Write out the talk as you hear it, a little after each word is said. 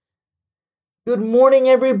Good morning,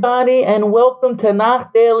 everybody, and welcome to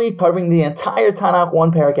Tanakh Daily, covering the entire Tanakh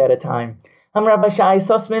one parak at a time. I'm Rabbi Shai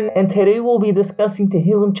Sussman, and today we'll be discussing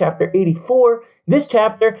Tehillim chapter 84. This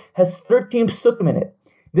chapter has 13 psukim in it.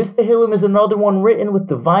 This Tehillim is another one written with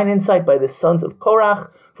divine insight by the sons of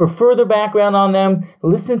Korach. For further background on them,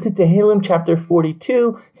 listen to Tehillim chapter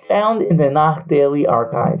 42, found in the Tanakh Daily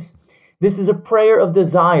archives. This is a prayer of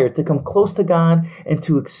desire to come close to God and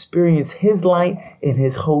to experience His light in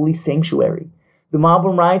His holy sanctuary. The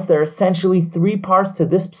Malbim writes there are essentially 3 parts to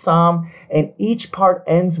this psalm, and each part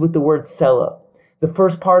ends with the word Selah. The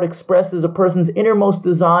first part expresses a person's innermost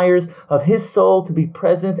desires of his soul to be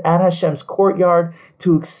present at Hashem's courtyard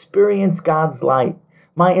to experience God's light.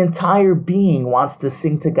 My entire being wants to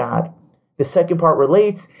sing to God. The second part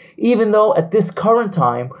relates, even though at this current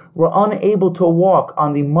time we're unable to walk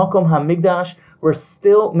on the Makom HaMikdash, we're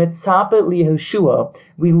still mitzapeh liYeshua.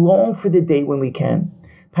 We long for the day when we can.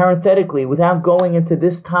 Parenthetically, without going into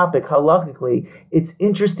this topic halakhically, it's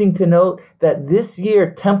interesting to note that this year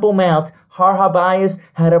Temple Mount, Har HaBayis,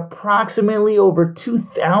 had approximately over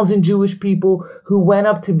 2,000 Jewish people who went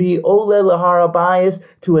up to be Oleh LeHar HaBayis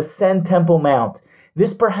to ascend Temple Mount.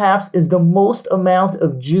 This perhaps is the most amount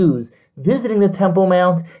of Jews visiting the Temple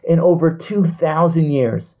Mount in over 2,000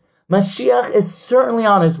 years. Mashiach is certainly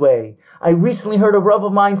on his way. I recently heard a Rav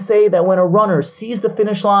of mine say that when a runner sees the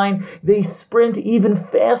finish line, they sprint even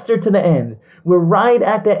faster to the end. We're right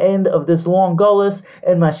at the end of this long gullus,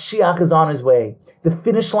 and Mashiach is on his way. The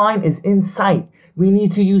finish line is in sight. We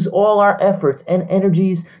need to use all our efforts and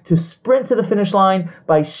energies to sprint to the finish line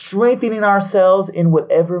by strengthening ourselves in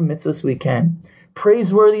whatever mitzvahs we can.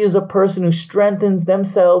 Praiseworthy is a person who strengthens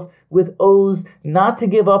themselves with oaths not to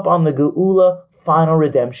give up on the Geula, final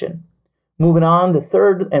redemption. Moving on, the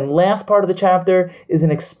third and last part of the chapter is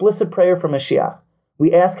an explicit prayer for Mashiach.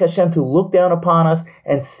 We ask Hashem to look down upon us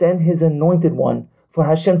and send His anointed one, for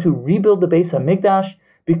Hashem to rebuild the Beis HaMikdash,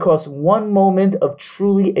 because one moment of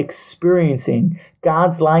truly experiencing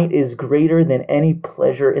God's light is greater than any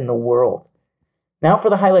pleasure in the world. Now for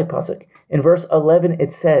the highlight pasuk. In verse 11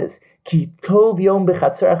 it says, Ki tov yom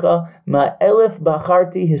b'chatzercha ma'elef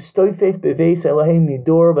bacharti histoifef beveis Elahei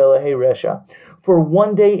midor b'Elahei resha. For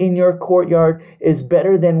one day in your courtyard is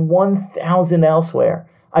better than 1,000 elsewhere.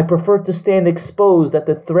 I prefer to stand exposed at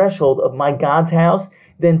the threshold of my God's house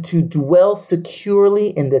than to dwell securely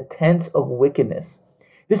in the tents of wickedness.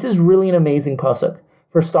 This is really an amazing pasuk.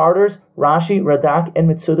 For starters, Rashi, Radak, and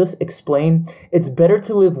Mitzudas explain it's better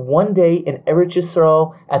to live one day in Eretz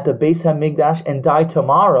Yisrael at the Beis HaMikdash and die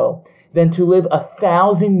tomorrow than to live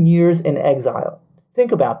 1,000 years in exile.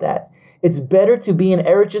 Think about that. It's better to be in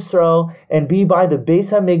Eretz Yisrael and be by the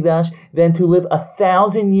Beis HaMikdash than to live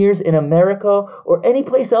 1,000 years in America or any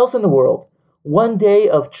place else in the world. One day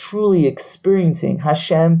of truly experiencing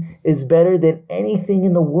Hashem is better than anything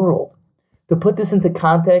in the world. To put this into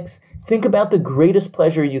context, think about the greatest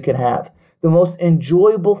pleasure you can have, the most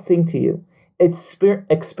enjoyable thing to you.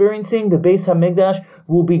 Experiencing the Beis HaMikdash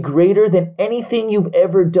will be greater than anything you've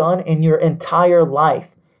ever done in your entire life.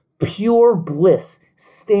 Pure bliss,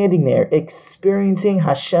 standing there, experiencing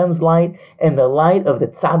Hashem's light and the light of the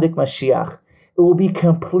Tzaddik Mashiach. It will be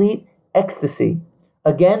complete ecstasy.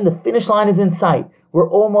 Again, the finish line is in sight. We're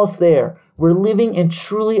almost there. We're living in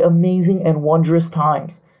truly amazing and wondrous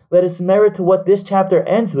times. Let us merit to what this chapter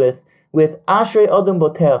ends with Ashrei Adam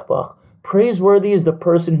Boteach Bach. Praiseworthy is the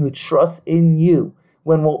person who trusts in you,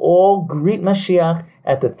 when we'll all greet Mashiach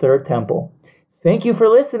at the third temple. Thank you for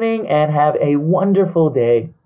listening and have a wonderful day.